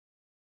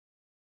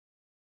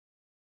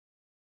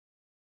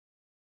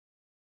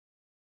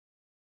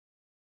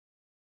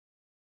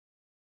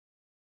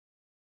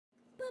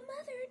But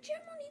Mother,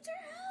 General needs our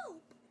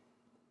help.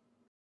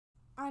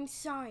 I'm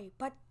sorry,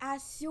 but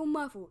as your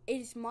mother, it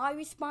is my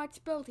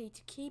responsibility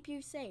to keep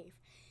you safe.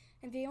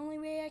 And the only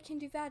way I can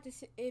do that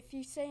is if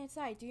you stay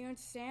inside. Do you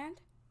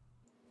understand?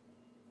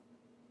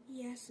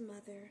 Yes,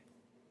 Mother.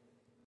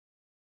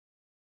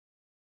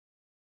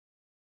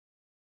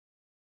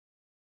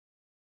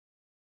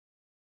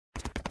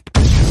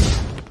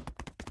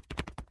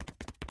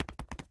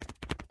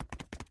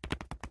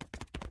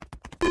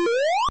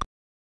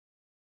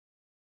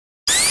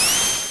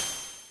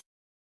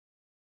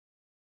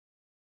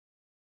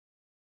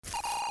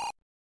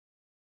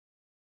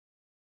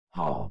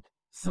 Halt.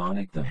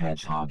 Sonic the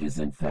Hedgehog is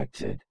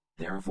infected,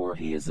 therefore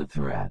he is a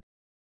threat.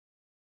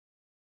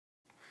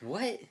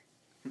 What?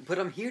 But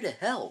I'm here to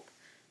help.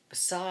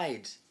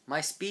 Besides, my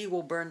speed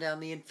will burn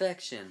down the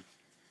infection.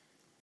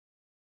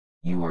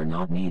 You are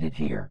not needed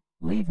here.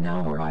 Leave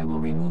now or I will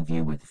remove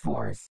you with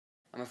force.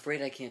 I'm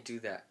afraid I can't do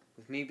that.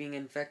 With me being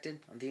infected,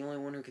 I'm the only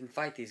one who can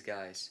fight these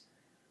guys.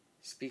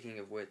 Speaking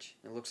of which,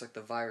 it looks like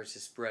the virus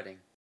is spreading.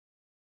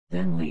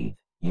 Then leave.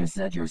 You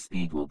said your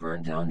speed will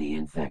burn down the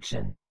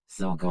infection,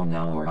 so go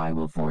now or I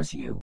will force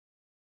you.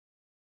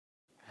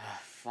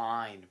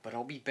 Fine, but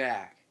I'll be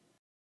back.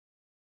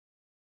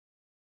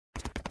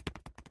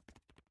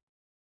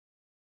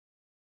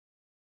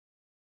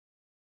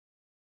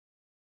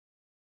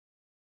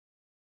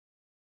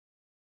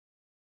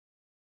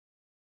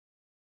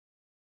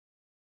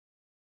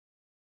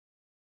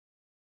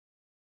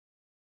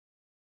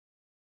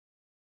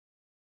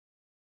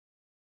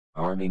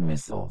 Arming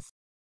missiles.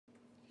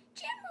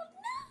 General,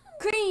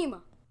 no!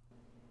 Cream!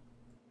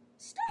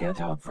 Stop!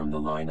 Get out from the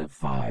line of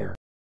fire.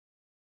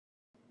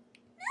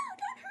 No,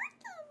 don't hurt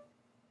them!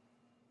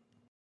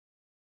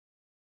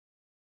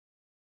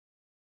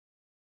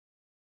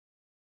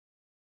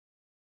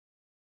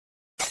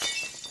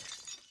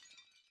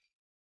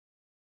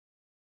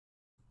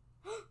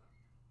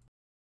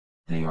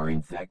 They are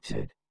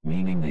infected,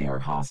 meaning they are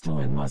hostile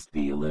and must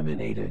be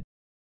eliminated.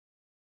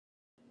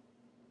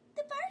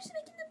 The virus is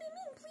making them be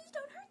mean. Please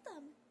don't hurt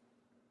them.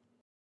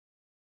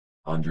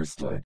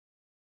 Understood.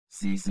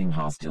 Ceasing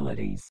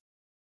hostilities.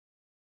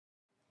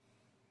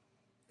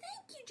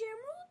 Thank you,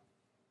 General.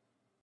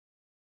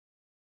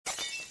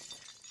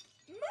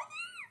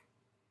 Mother!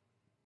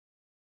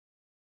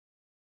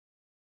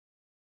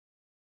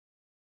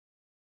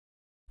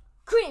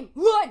 Cream,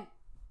 run!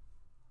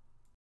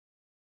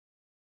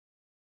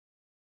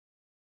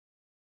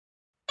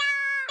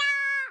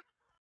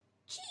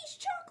 Cheese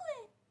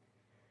chocolate!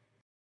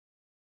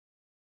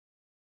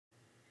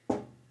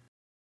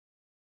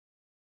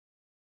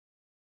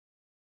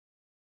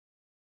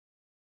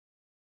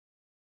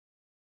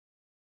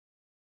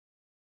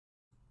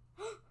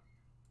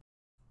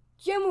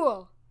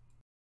 General!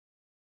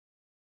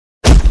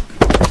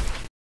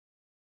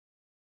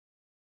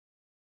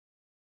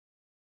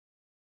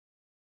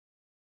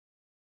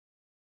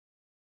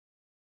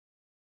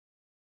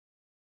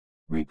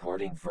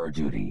 Reporting for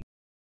duty.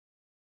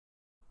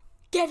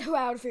 Get her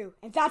out of here,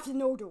 and that's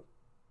an order.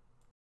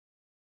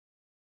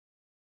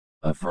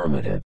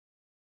 Affirmative.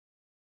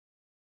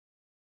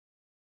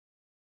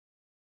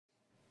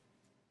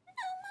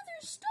 No,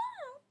 Mother, stop!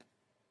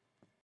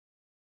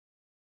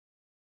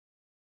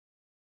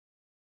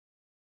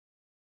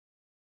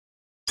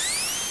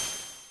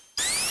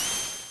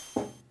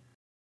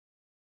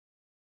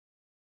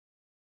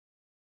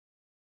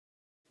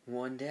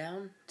 One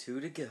down,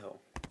 2 to go.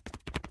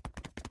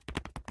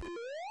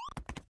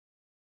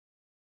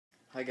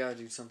 I gotta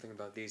do something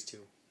about these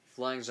two.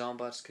 Flying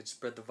zombots could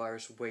spread the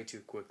virus way too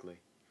quickly.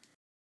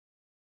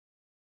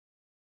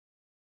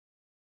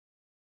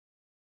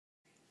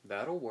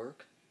 That'll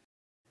work.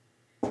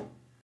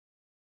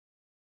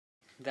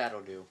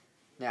 That'll do.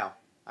 Now,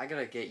 I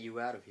gotta get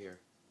you out of here.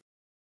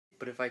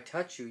 But if I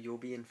touch you, you'll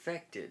be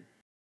infected.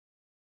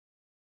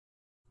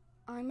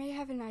 I may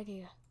have an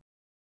idea.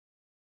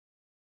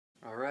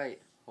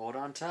 Alright, hold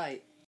on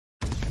tight.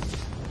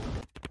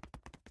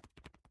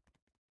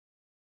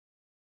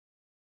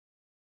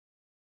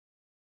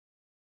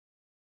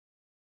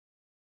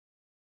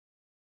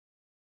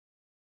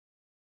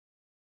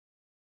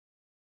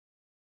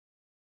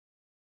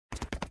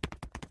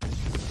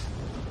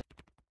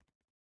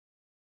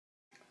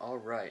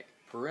 Alright,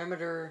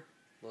 perimeter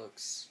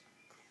looks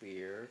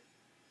clear.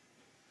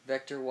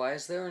 Vector, why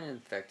is there an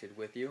infected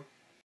with you?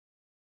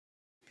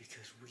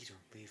 Because we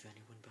don't leave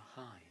anyone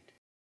behind.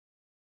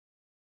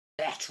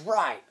 That's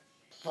right.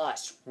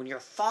 Plus, when your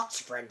fox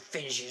friend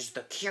finishes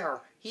the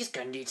cure, he's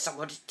gonna need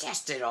someone to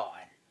test it on.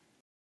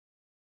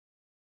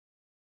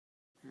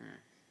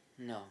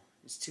 No,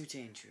 it's too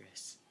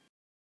dangerous.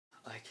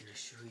 I can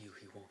assure you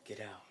he won't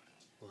get out.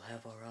 We'll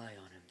have our eye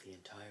on him the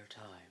entire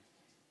time.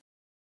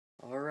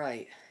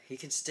 Alright, he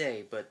can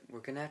stay, but we're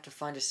gonna have to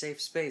find a safe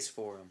space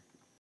for him.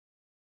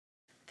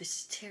 This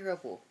is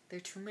terrible. There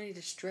are too many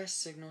distress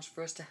signals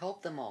for us to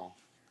help them all.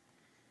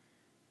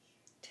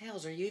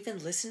 Tails, are you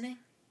even listening?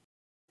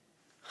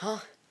 Huh?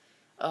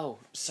 Oh,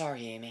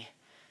 sorry, Amy.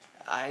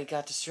 I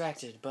got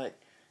distracted, but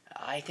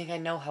I think I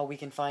know how we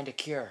can find a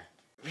cure.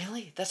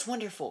 Really? That's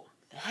wonderful.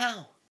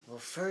 How? Well,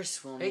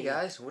 first we'll Hey need...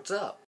 guys, what's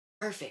up?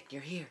 Perfect,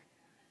 you're here.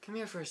 Come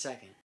here for a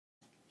second.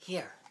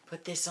 Here,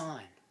 put this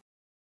on.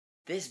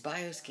 This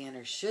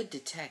bioscanner should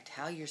detect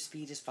how your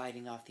speed is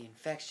fighting off the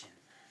infection,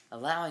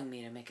 allowing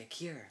me to make a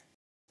cure.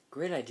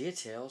 Great idea,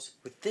 Tails.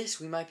 With this,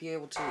 we might be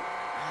able to...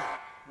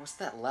 What's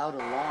that loud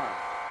alarm?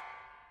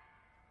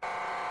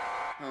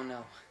 Oh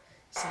no,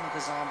 some of the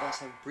zombies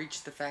have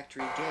breached the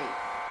factory gate.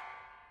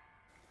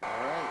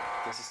 Alright,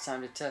 guess it's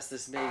time to test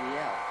this baby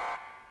out.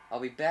 I'll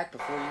be back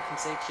before you can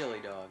say chili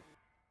dog.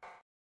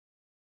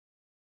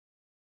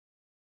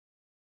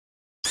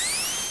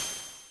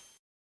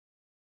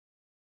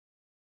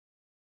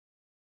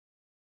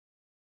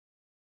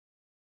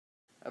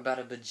 About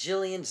a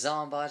bajillion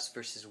zombots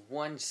versus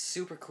one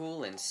super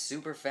cool and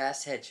super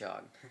fast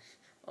hedgehog.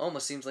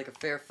 Almost seems like a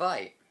fair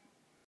fight.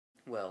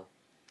 Well,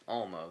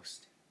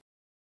 almost.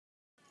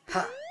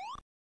 Ha!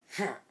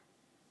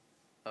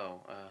 Oh,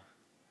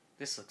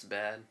 this looks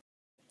bad.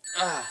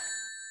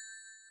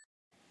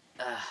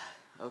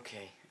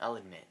 Okay, I'll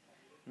admit.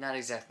 Not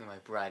exactly my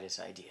brightest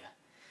idea.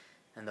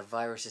 And the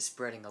virus is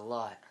spreading a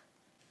lot.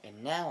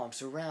 And now I'm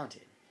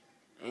surrounded.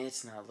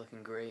 It's not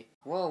looking great.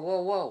 Whoa,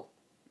 whoa, whoa!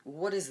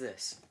 What is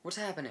this? What's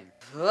happening?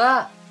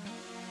 Ah!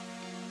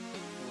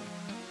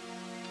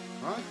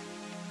 Huh?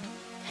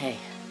 Hey,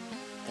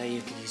 thought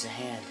you could use a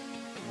hand.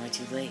 Am I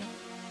too late?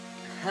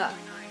 Ha!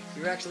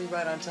 You're actually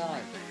right on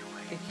time.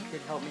 Think you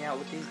could help me out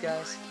with these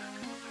guys?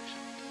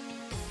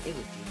 It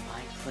would be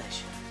my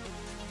pleasure.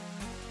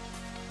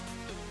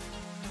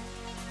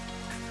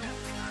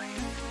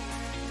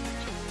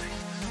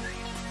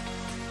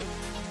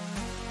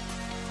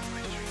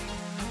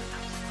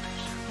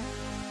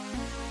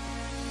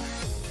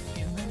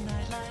 In the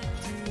nightlight,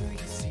 do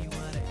you see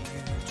what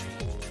you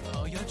dream?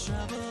 All your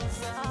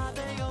troubles are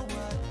there.